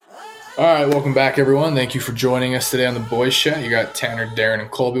All right, welcome back, everyone. Thank you for joining us today on the Boys Chat. You got Tanner, Darren, and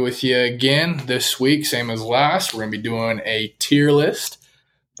Colby with you again this week, same as last. We're going to be doing a tier list,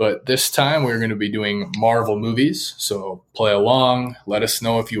 but this time we're going to be doing Marvel movies. So play along. Let us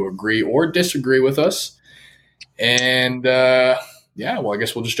know if you agree or disagree with us. And I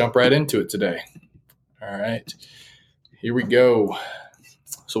guess we'll just jump right into it today. All right, here we go.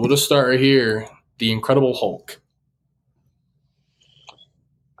 So we'll just start right here. The Incredible Hulk.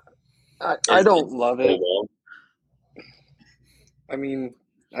 I don't love it. I mean,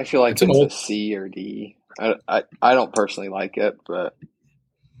 I feel like it's a C or D. I don't personally like it, but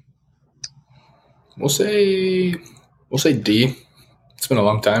we'll say D. It's been a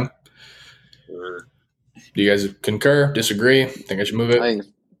long time. Do you guys concur? Disagree? Think I should move it? I think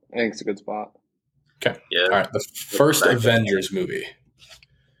it's a good spot. Okay. Yeah. All right. The first Avengers movie.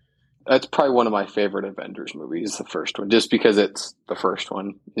 That's probably one of my favorite Avengers movies, the first one, just because it's the first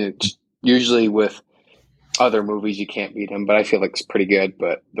one. It's usually with other movies you can't beat them, but I feel like it's pretty good,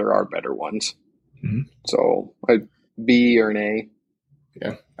 but there are better ones. Mm-hmm. So a B or an A.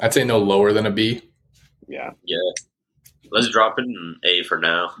 Yeah. I'd say no lower than a B. Yeah. Yeah. Let's drop it in A for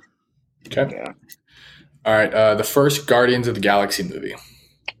now. Okay. Yeah. All right. The first Guardians of the Galaxy movie.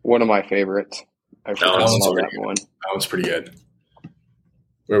 One of my favorites. I love that one. That one's pretty good.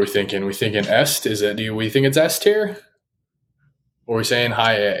 What are we thinking? We thinking S? Do we think it's S tier? Or are we saying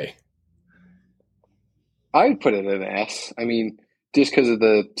high A? I'd put it in S. I mean, just because of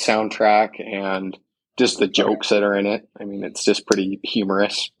the soundtrack and just the jokes that are in it. I mean, it's just pretty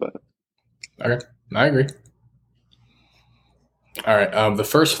humorous. But okay, I agree. All right, the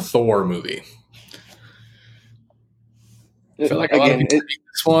first Thor movie. I feel like a lot of people hate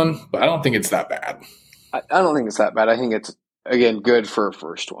this one, but I don't think it's that bad. I don't think it's that bad. I think it's, again, good for a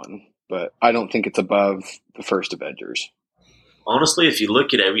first one, but I don't think it's above the first Avengers. Honestly, if you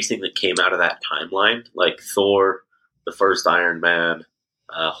look at everything that came out of that timeline, like Thor, the first Iron Man,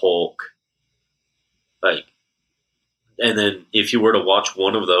 Hulk, and then if you were to watch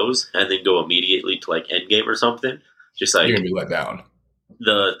one of those and then go immediately to like Endgame or something, just like you're gonna be let down.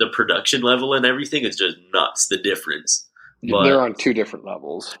 The production level and everything is just nuts. The difference. But, they're on two different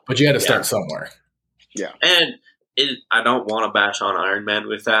levels. But you had to start somewhere. Yeah. And I don't want to bash on Iron Man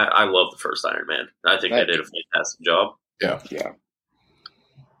with that. I love the first Iron Man. I think they did a fantastic job. Yeah. Yeah.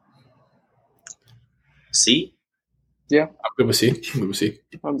 C? Yeah. I'm good with C. C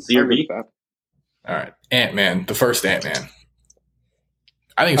or B? All right. Ant-Man. The first Ant-Man.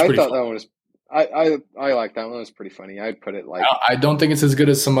 I think it's pretty funny. That one was I like that one. It was pretty funny. I'd put it like I don't think it's as good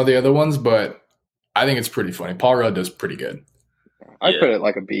as some of the other ones, but I think it's pretty funny. Paul Rudd does pretty good. I'd put it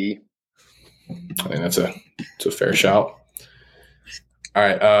like a B. I think it's a fair shout. All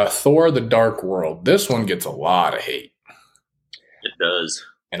right, Thor: The Dark World. This one gets a lot of hate. It does,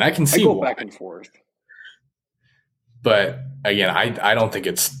 and I can see I go why. Back and forth. But again, I don't think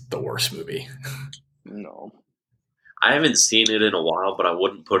it's the worst movie. No, I haven't seen it in a while, but I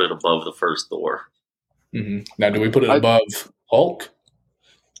wouldn't put it above the first Thor. Mm-hmm. Now, do we put it above Hulk?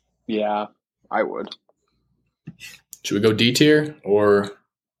 Yeah, I would. Should we go D tier or?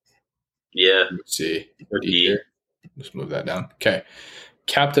 Yeah. Let's see. D tier. Just move that down. Okay.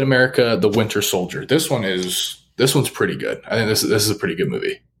 Captain America: The Winter Soldier. This one's pretty good. I think this is a pretty good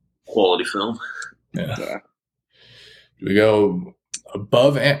movie. Quality film. Yeah. Do we go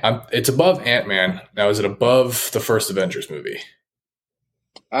above? It's above Ant-Man. Now, is it above the first Avengers movie?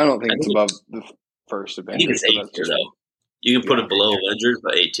 I don't think it's above the first Avengers. I think it's A tier, though. You can put it below Avengers,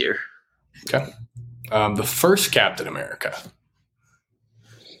 but A tier. Okay. The first Captain America.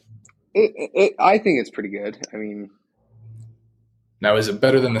 I think it's pretty good. I mean, now is it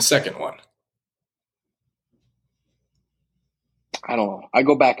better than the second one? I don't know. I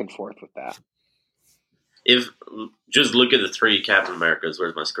go back and forth with that. If just look at the three Captain Americas.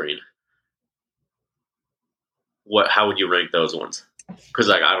 Where's my screen? How would you rank those ones? Because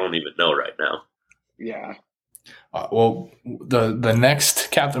I don't even know right now. Yeah. Well, the next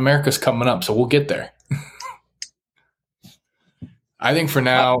Captain America's coming up, so we'll get there. I think for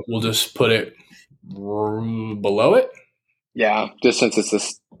now we'll just put it below it. Yeah, just since it's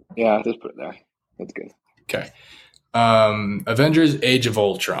this. Yeah, just put it there. That's good. Okay. Avengers: Age of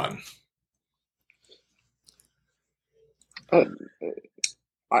Ultron. I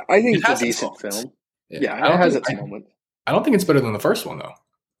think it's a decent film. Yeah, it has its moments. I don't think it's better than the first one, though.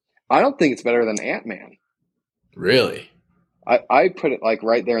 I don't think it's better than Ant-Man. Really? I put it like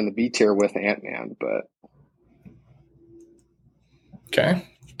right there in the B tier with Ant-Man, but okay.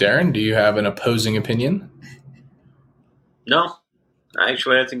 Darren, do you have an opposing opinion? No.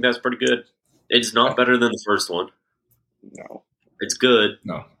 Actually, I think that's pretty good. It's not better than the first one. No. It's good.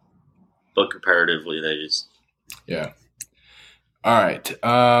 No. but comparatively, they just Yeah. All right.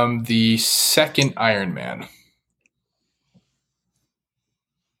 The second Iron Man.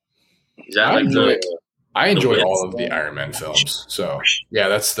 is that like I enjoy Wiz all of the one? Iron Man films. So yeah,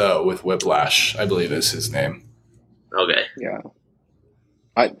 that's the with Whiplash, I believe is his name. Okay. Yeah.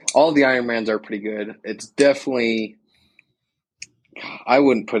 All the Iron Mans are pretty good. It's definitely, I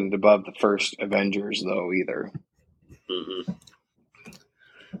wouldn't put it above the first Avengers though either. Mm-hmm.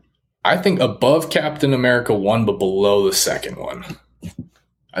 I think above Captain America 1, but below the second one.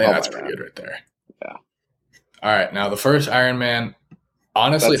 I think that's pretty good right there. Yeah. All right, now the first Iron Man.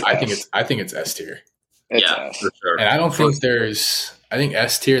 Honestly, That's I think it's S tier, It's Yeah, S. for sure. and I don't think there's. I think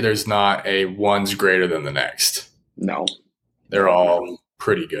S tier. There's not a one's greater than the next. No. They're all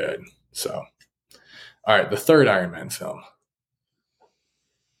pretty good. So, all right, the third Iron Man film.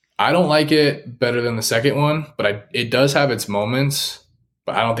 I don't like it better than the second one, but it does have its moments.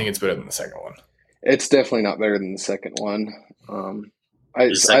 But I don't think it's better than the second one. It's definitely not better than the second one.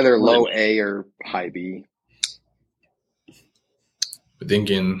 It's second either one- low A or high B. But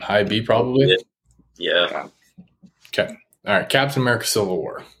thinking high B probably. Yeah. Okay. All right, Captain America: Civil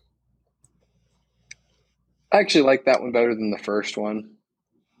War. I actually like that one better than the first one,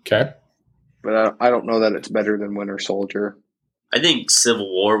 Okay. but I don't know that it's better than Winter Soldier. I think Civil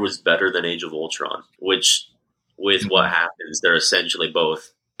War was better than Age of Ultron, which, with what happens, they're essentially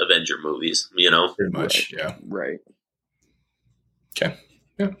both Avenger movies, Pretty much, yeah. Right. Okay.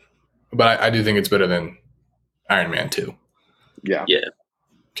 Yeah. But I do think it's better than Iron Man 2. Yeah. Yeah.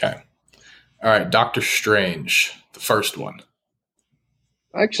 Okay. All right, Doctor Strange, the first one.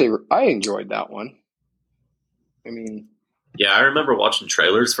 Actually, I enjoyed that one. I mean, Yeah, I remember watching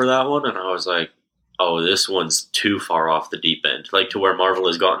trailers for that one, and I was like, oh, this one's too far off the deep end. Like, to where Marvel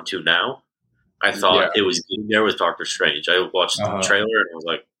has gotten to now. I thought it was getting there with Doctor Strange. I watched the trailer, and I was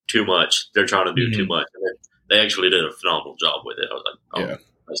like, too much. They're trying to do too much. And they actually did a phenomenal job with it. I was like, oh,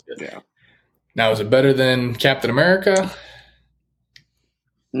 that's good. yeah. Now, is it better than Captain America?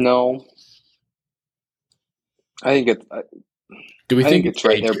 No. I think it's. Do we I think think it's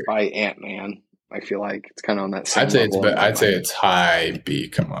right A there tier? by Ant-Man. I feel like it's kind of on that same I'd say it's. level in my I'd say mind. it's high B.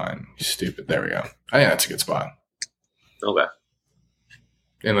 Come on, you stupid. There we go. I think that's a good spot. Okay.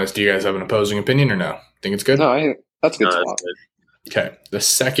 Unless, do you guys have an opposing opinion or no? Think it's good? No, that's a good No, spot. that's good. Okay. The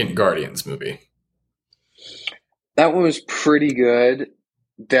second Guardians movie. That one was pretty good.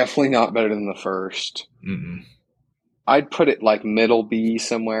 Definitely not better than the first. Mm-mm. I'd put it like middle B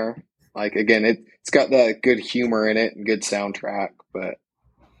somewhere. Like, again, it's got that good humor in it and good soundtrack, but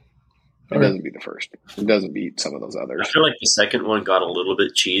it doesn't beat the first. It doesn't beat some of those I others. feel like the second one got a little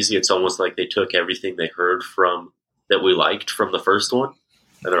bit cheesy. It's almost like they took everything they heard from that we liked from the first one,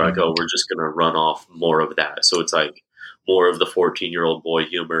 and they're like, oh, we're just going to run off more of that. So it's like more of the 14-year-old boy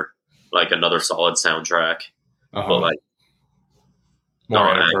humor, like another solid soundtrack, but like more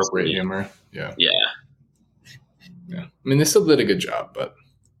not inappropriate actually- humor. Yeah. Yeah. Yeah. I mean, they still did a good job, but.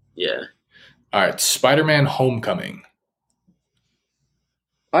 Yeah. All right. Spider-Man Homecoming.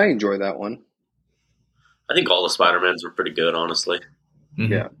 I enjoy that one. I think all the Spider-Mans were pretty good, honestly.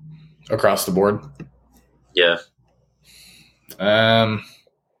 Mm-hmm. Yeah. Across the board. Yeah. A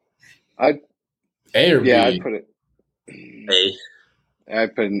or B? Yeah, I'd put it. Hey.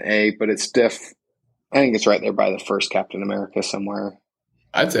 I'd put an A, but it's I think it's right there by the first Captain America somewhere.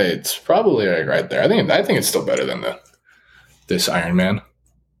 I'd say it's probably like right there. I think it's still better than this Iron Man.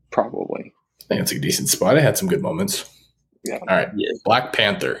 Probably. I think it's a decent spot. It had some good moments. Yeah. All right. Yeah. Black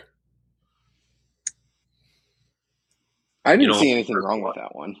Panther. I didn't see anything wrong with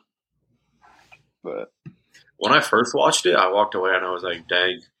that one. But When I first watched it, I walked away and I was like,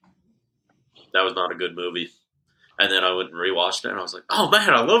 dang, that was not a good movie. And then I went and rewatched it and I was like, oh man,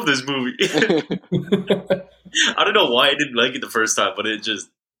 I love this movie. I don't know why I didn't like it the first time, but it just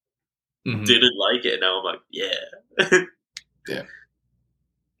didn't like it. And now I'm like, yeah. Yeah.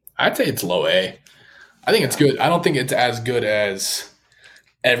 I'd say it's low A. I think it's good. I don't think it's as good as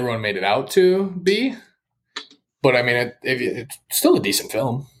everyone made it out to be. But I mean, it's still a decent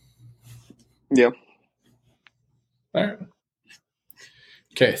film. Yeah. All right.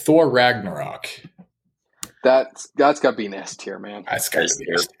 Okay, Thor Ragnarok. That's got to be an S tier, man. That's got to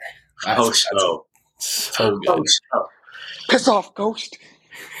be S tier. Oh, so. So good. Piss off, Ghost.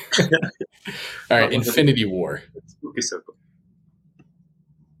 All right, Infinity War.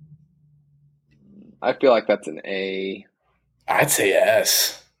 I feel like that's an A. I'd say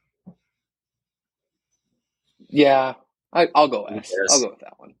S. Yeah, I'll go S. Yes. I'll go with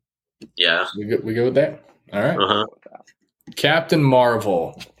that one. Yeah. We go with that? All right. Uh-huh. I'll go with that. Captain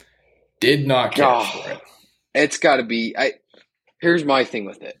Marvel. Did not care for it. It's got to be. Here's my thing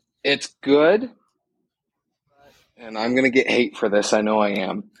with it. It's good, and I'm going to get hate for this. I know I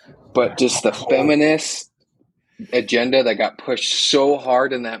am. But just the feminist agenda that got pushed so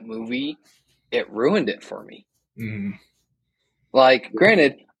hard in that movie, it ruined it for me. Mm. Like,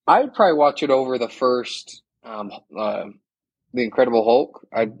 granted, I'd probably watch it over the first, The Incredible Hulk.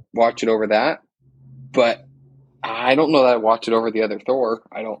 I'd watch it over that. But I don't know that I'd watch it over the other Thor.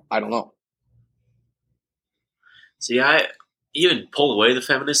 I don't know. See, I even pull away the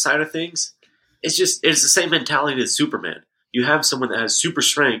feminist side of things. It's the same mentality as Superman. You have someone that has super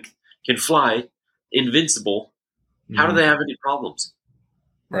strength, can fly, invincible. How do they have any problems?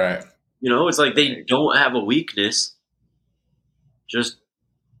 Right. It's like they don't have a weakness. Just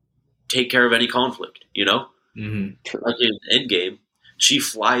take care of any conflict, Mm-hmm. Like in Endgame, she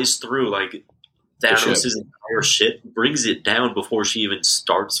flies through like Thanos' entire ship, brings it down before she even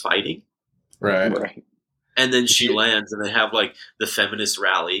starts fighting. Right. And then she lands, and they have like the feminist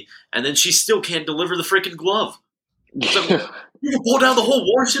rally, and then she still can't deliver the freaking glove. So, you can pull down the whole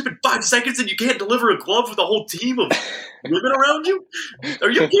warship in 5 seconds, and you can't deliver a glove with a whole team of women around you?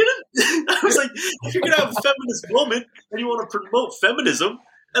 Are you kidding? I was like, if you're gonna have a feminist woman and you want to promote feminism,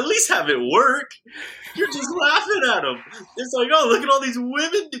 at least have it work. You're just laughing at them. It's like, oh, look at all these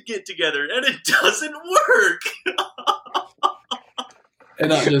women to get together, and it doesn't work. And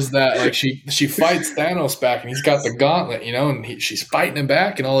not just that, like she fights Thanos back, and he's got the gauntlet, and she's fighting him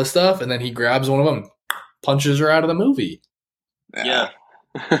back and all this stuff, and then he grabs one of them, punches her out of the movie. Yeah.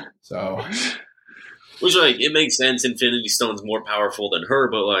 So, which it makes sense. Infinity Stone's more powerful than her,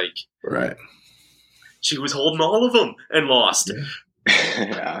 but right, she was holding all of them and lost.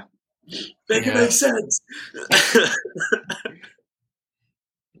 Yeah. Make it make sense.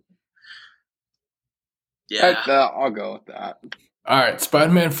 Yeah, I'll go with that. All right,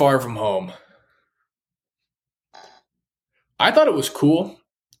 Spider-Man Far From Home. I thought it was cool.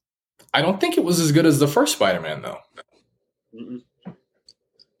 I don't think it was as good as the first Spider-Man, though. Mm-mm.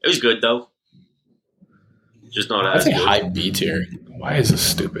 It was good, though. Just not as good. That's a high B tier. Why is this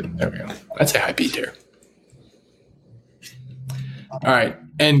stupid? There we go. That's a high B tier. All right,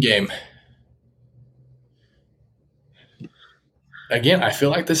 Endgame. Again, I feel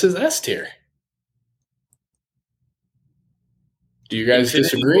like this is S tier. Do you guys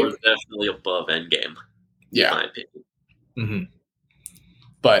disagree? War is definitely above Endgame. Yeah. In my opinion. Mm-hmm.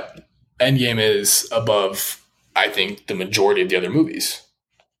 But Endgame is above, I think, the majority of the other movies.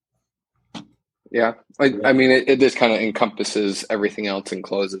 Yeah. I mean, it just kind of encompasses everything else and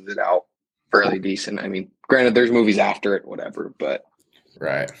closes it out fairly decent. I mean, granted, there's movies after it, whatever, but.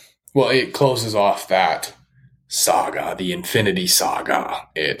 Right. Well, it closes off that saga, the Infinity Saga.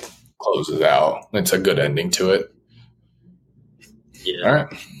 It closes out. It's a good ending to it. Yeah.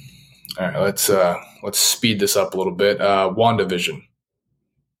 All right. Let's speed this up a little bit. WandaVision.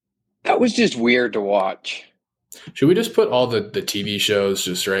 That was just weird to watch. Should we just put all the TV shows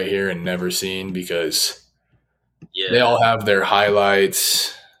just right here and never seen, because they all have their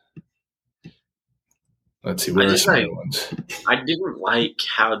highlights? Let's see. Where are some other ones? I didn't like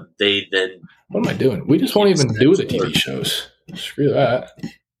how they then. What am I doing? We just won't even do the TV shows. Screw that.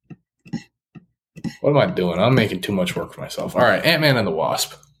 What am I doing? I'm making too much work for myself. All right, Ant-Man and the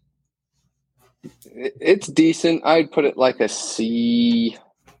Wasp. It's decent. I'd put it like a C.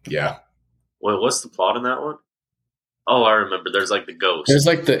 Yeah. Wait, what's the plot in that one? Oh, I remember. There's like the ghost. There's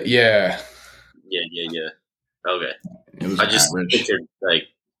like the Yeah. Okay. I just pictured like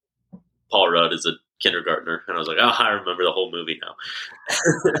Paul Rudd as a kindergartner, and I was like, oh, I remember the whole movie now.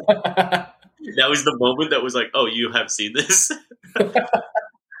 That was the moment that was like, oh, you have seen this?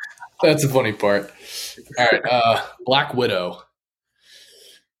 That's the funny part. All right, Black Widow.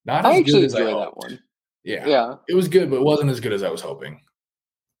 Not I as actually good as enjoyed that one. Yeah. It was good, but it wasn't as good as I was hoping.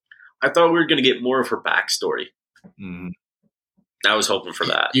 I thought we were going to get more of her backstory. Mm-hmm. I was hoping for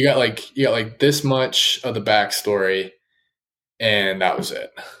that. You got like this much of the backstory, and that was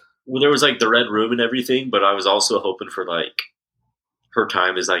it. Well, there was like the Red Room and everything, but I was also hoping for like her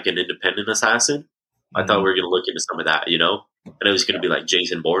time as like an independent assassin. I thought we were going to look into some of that, and it was going to be like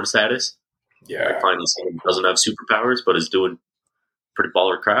Jason Bourne status. Yeah, like finding someone who doesn't have superpowers but is doing pretty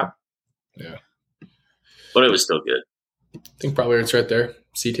baller crap. Yeah, but it was still good. I think probably it's right there,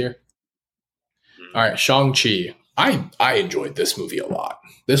 C tier. Mm-hmm. All right, Shang-Chi. I enjoyed this movie a lot.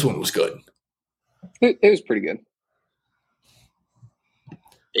 This one was good. It was pretty good.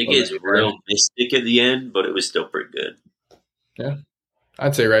 It gets real mystic at the end, but it was still pretty good. Yeah,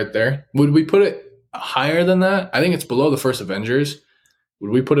 I'd say right there. Would we put it higher than that? I think it's below the first Avengers. Would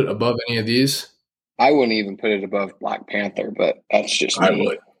we put it above any of these? I wouldn't even put it above Black Panther, but that's just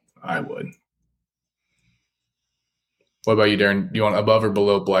me. I would. What about you, Darren? Do you want above or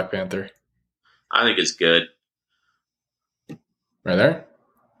below Black Panther? I think it's good. Right there?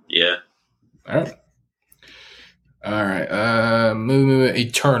 Yeah. All right. All right. Movie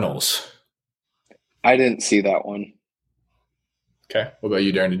Eternals. I didn't see that one. Okay. What about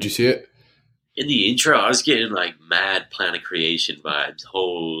you, Darren? Did you see it? In the intro, I was getting like mad Planet Creation vibes.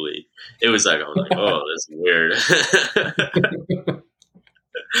 Holy. It was like, I was like, oh, that's weird.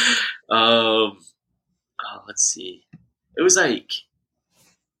 Let's see. It was like,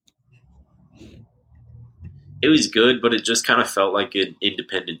 it was good, but it just kind of felt like an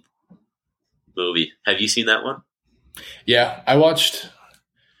independent movie. Have you seen that one? Yeah, I've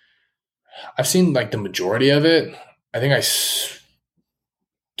seen like the majority of it. I think I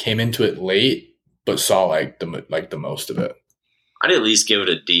came into it late, but saw like the most of it. I'd at least give it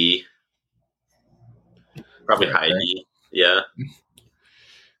a D. Probably Fair, high fair. D. Yeah.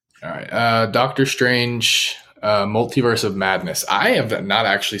 All right. Doctor Strange, Multiverse of Madness. I have not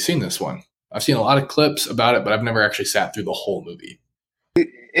actually seen this one. I've seen a lot of clips about it, but I've never actually sat through the whole movie.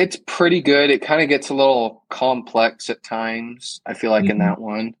 It's pretty good. It kind of gets a little complex at times, I feel like, in that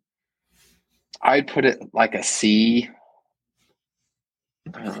one. I'd put it like a C.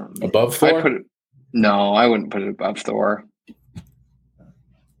 Above Thor? No, I wouldn't put it above Thor.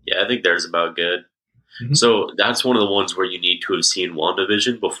 Yeah, I think there's about good. Mm-hmm. So that's one of the ones where you need to have seen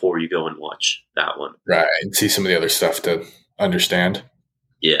WandaVision before you go and watch that one. Right. And see some of the other stuff to understand.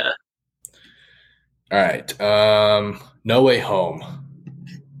 Yeah. All right. No Way Home.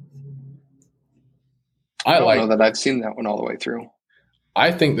 I don't know that I've seen that one all the way through.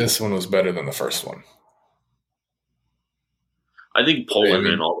 I think this one was better than the first one. I think Poland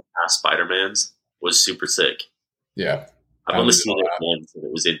and all the past Spider-Mans was super sick. Yeah. I've only seen it once, and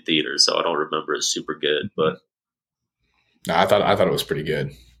it was in theaters, so I don't remember it super good. But no, I thought it was pretty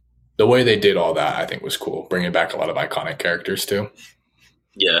good. The way they did all that, I think, was cool. Bringing back a lot of iconic characters too.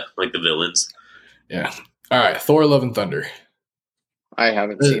 Yeah, like the villains. Yeah. All right, Thor: Love and Thunder. I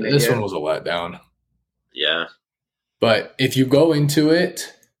haven't seen it. This one was a letdown. Yeah. But if you go into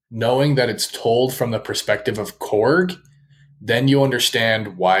it knowing that it's told from the perspective of Korg, then you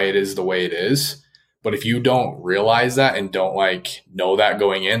understand why it is the way it is. But if you don't realize that and don't like know that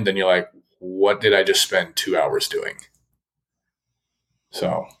going in, then you're like, what did I just spend 2 hours doing?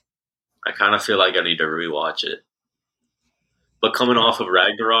 So I kind of feel like I need to rewatch it. But coming off of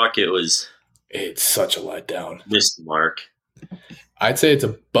Ragnarok, it's such a letdown. Missed the mark. I'd say it's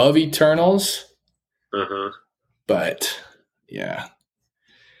above Eternals. Uh-huh. But yeah.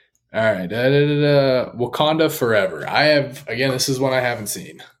 All right. Wakanda Forever. This is one I haven't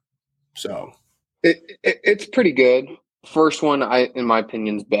seen. So it's pretty good. First one, in my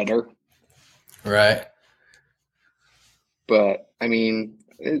opinion, is better. Right. But I mean,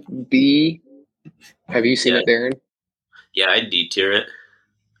 B. Have you seen it, Darren? Yeah, I'd D tier it.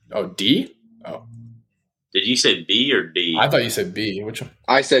 Oh, D? Oh. Did you say B or D? I thought you said B. Which one?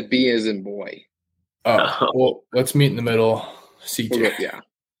 I said B as in boy. Oh, well, let's meet in the middle. C tier. Yeah.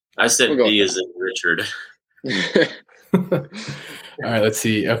 I said B as in Richard. All right, let's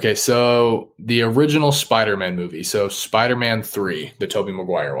see. Okay, so the original Spider-Man movie. So Spider-Man 3, the Tobey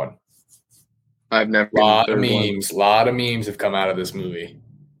Maguire one. I've never. A lot of memes have come out of this movie.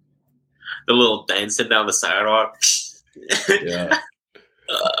 The little dancing down the sidewalk. Yeah.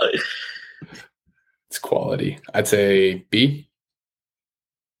 It's quality. I'd say B.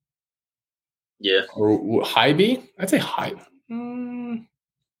 Yeah. Or high B? I'd say high.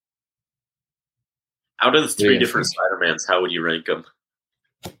 Out of the three different Spider-Mans, how would you rank them?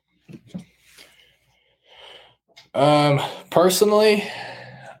 Personally,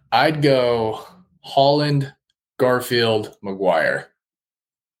 I'd go Holland, Garfield, Maguire.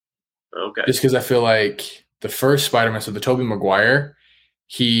 Okay. Just because I feel like the first Spider-Man, so the Tobey Maguire,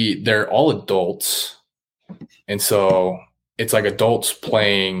 they're all adults. And so it's like adults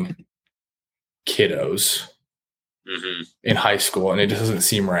playing kiddos in high school, and it just doesn't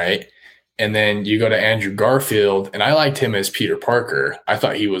seem right. And then you go to Andrew Garfield, and I liked him as Peter Parker. I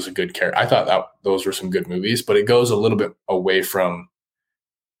thought he was a good character. I thought those were some good movies, but it goes a little bit away from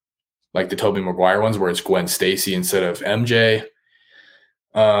like the Tobey Maguire ones where it's Gwen Stacy instead of MJ.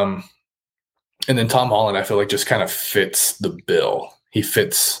 And then Tom Holland, I feel like just kind of fits the bill. He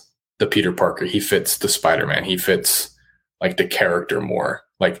fits the Peter Parker. He fits the Spider-Man. He fits like the character more,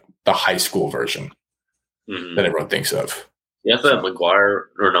 like the high school version that everyone thinks of. Yeah, I thought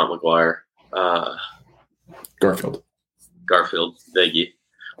Garfield. Thank you.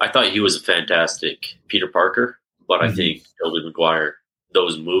 I thought he was a fantastic Peter Parker, but I think Tobey Maguire,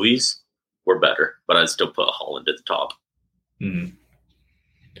 those movies were better, but I'd still put Holland at the top.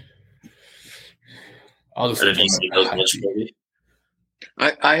 I'll just. And have you seen those much, Colby?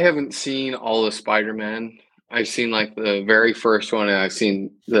 I haven't seen all of Spider-Man. I've seen like the very first one, and I've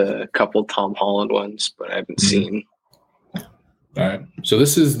seen the couple Tom Holland ones, but I haven't seen. All right. So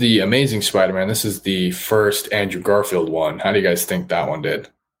this is the Amazing Spider-Man. This is the first Andrew Garfield one. How do you guys think that one did?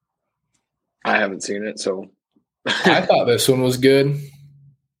 I haven't seen it, so I thought this one was good.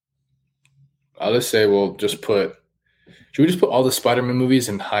 I'll just say we'll just put. Should we just put all the Spider-Man movies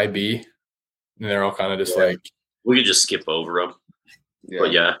in high B? And they're all kind of just like. We could just skip over them. yeah.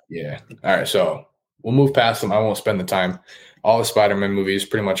 But yeah. Yeah. All right. So we'll move past them. I won't spend the time. All the Spider-Man movies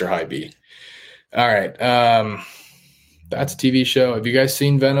pretty much are high B. All right. That's a TV show. Have you guys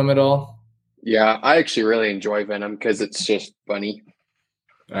seen Venom at all? Yeah, I actually really enjoy Venom because it's just funny.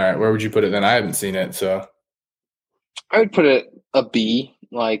 All right. Where would you put it then? I haven't seen it, so. I would put it a B.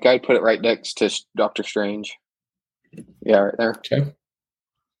 Like, I'd put it right next to Doctor Strange. Yeah, right there. Okay.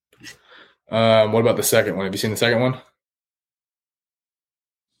 What about the second one? Have you seen the second one?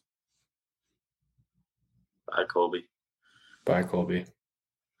 Bye, Colby. Bye, Colby.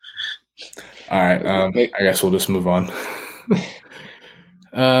 All right. I guess we'll just move on.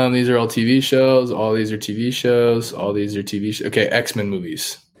 These are all TV shows. All these are TV shows. All these are TV shows. Okay, X-Men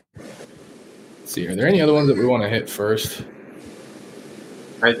movies. Let's see. Are there any other ones that we want to hit first?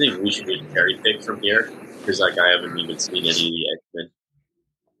 I think we should do a cherry pick from here because, like, I haven't even seen any of the X-Men.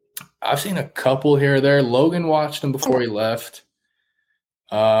 I've seen a couple here or there. Logan watched them before he left.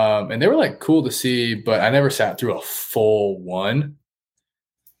 And they were like cool to see, but I never sat through a full one.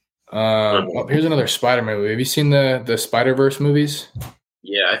 Here's another Spider-Man movie. Have you seen the Spider-Verse movies?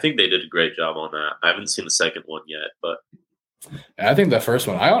 Yeah, I think they did a great job on that. I haven't seen the second one yet, but I think the first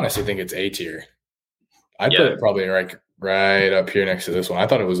one, I honestly think it's A tier. I'd put it probably right up here next to this one. I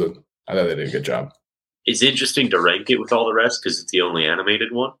thought they did a good job. It's interesting to rank it with all the rest because it's the only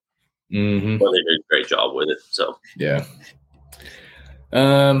animated one. Mm-hmm. But they did a great job with it. So yeah.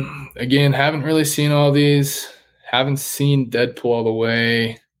 Again, haven't really seen all these. Haven't seen Deadpool all the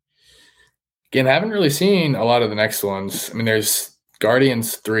way. Again, haven't really seen a lot of the next ones. I mean, there's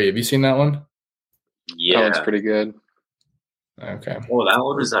Guardians 3. Have you seen that one? Yeah. That one's pretty good. Okay. Well, that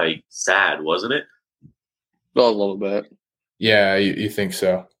one was like sad, wasn't it? Well, a little bit. Yeah, you think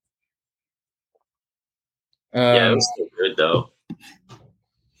so. Yeah, it was still good though.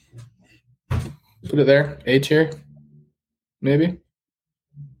 Put it there. A tier, maybe.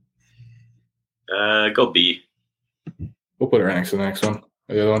 Go B. We'll put it right next to the next one.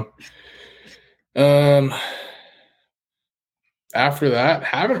 Or the other one. After that,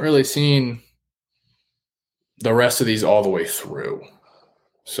 haven't really seen the rest of these all the way through.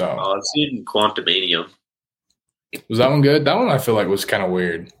 So I've seen Quantumanium. Was that one good? That one I feel like was kind of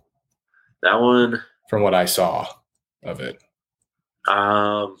weird. That one, from what I saw of it.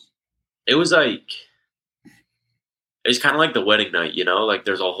 It was like it's kind of like the wedding night, you know? Like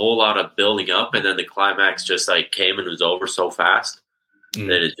there's a whole lot of building up, and then the climax just like came and was over so fast. Mm.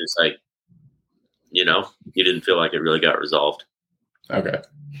 That it just like, you know, you didn't feel like it really got resolved. Okay,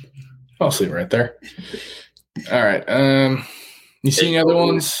 I'll sleep right there. All right. You see any other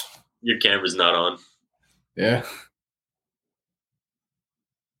ones? Your camera's not on. Yeah.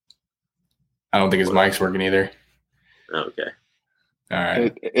 I don't think his mic's working either. Okay. All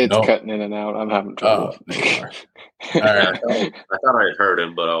right. It's cutting in and out. I'm having trouble. Oh, there you are. All right. I thought I had heard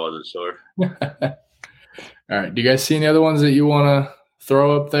him, but I wasn't sure. All right. Do you guys see any other ones that you want to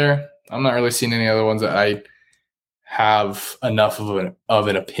throw up there? I'm not really seeing any other ones that I have enough of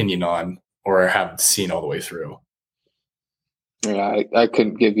an opinion on or haven't seen all the way through. Yeah, I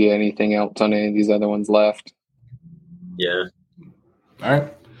couldn't give you anything else on any of these other ones left. Yeah. All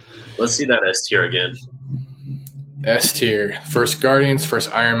right. Let's see that S tier again. S tier. First Guardians,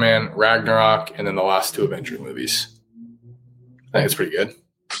 first Iron Man, Ragnarok, and then the last two Avengers movies. I think it's pretty good.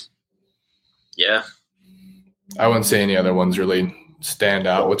 Yeah. I wouldn't say any other ones really stand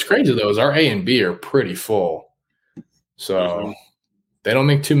out. What's crazy, though, is our A and B are pretty full. So they don't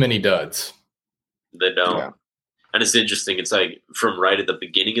make too many duds. They don't. Yeah. And it's interesting. It's like from right at the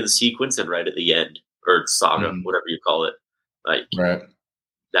beginning of the sequence and right at the end, or saga, whatever you call it. Like, right.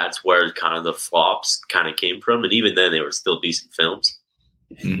 That's where kind of the flops kind of came from. And even then, they were still decent films,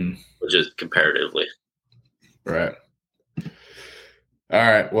 which is comparatively. Right. All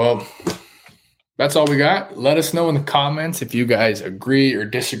right. Well, that's all we got. Let us know in the comments if you guys agree or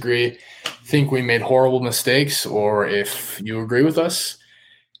disagree, think we made horrible mistakes, or if you agree with us.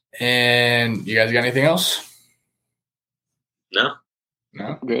 And you guys got anything else? No.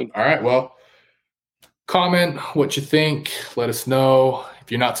 No? Good. All right. Well, comment what you think. Let us know.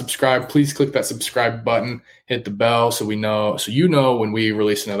 If you're not subscribed, please click that subscribe button, hit the bell so you know when we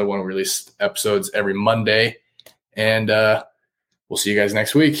release another one. We release episodes every Monday. And we'll see you guys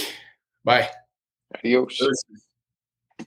next week. Bye. Adios.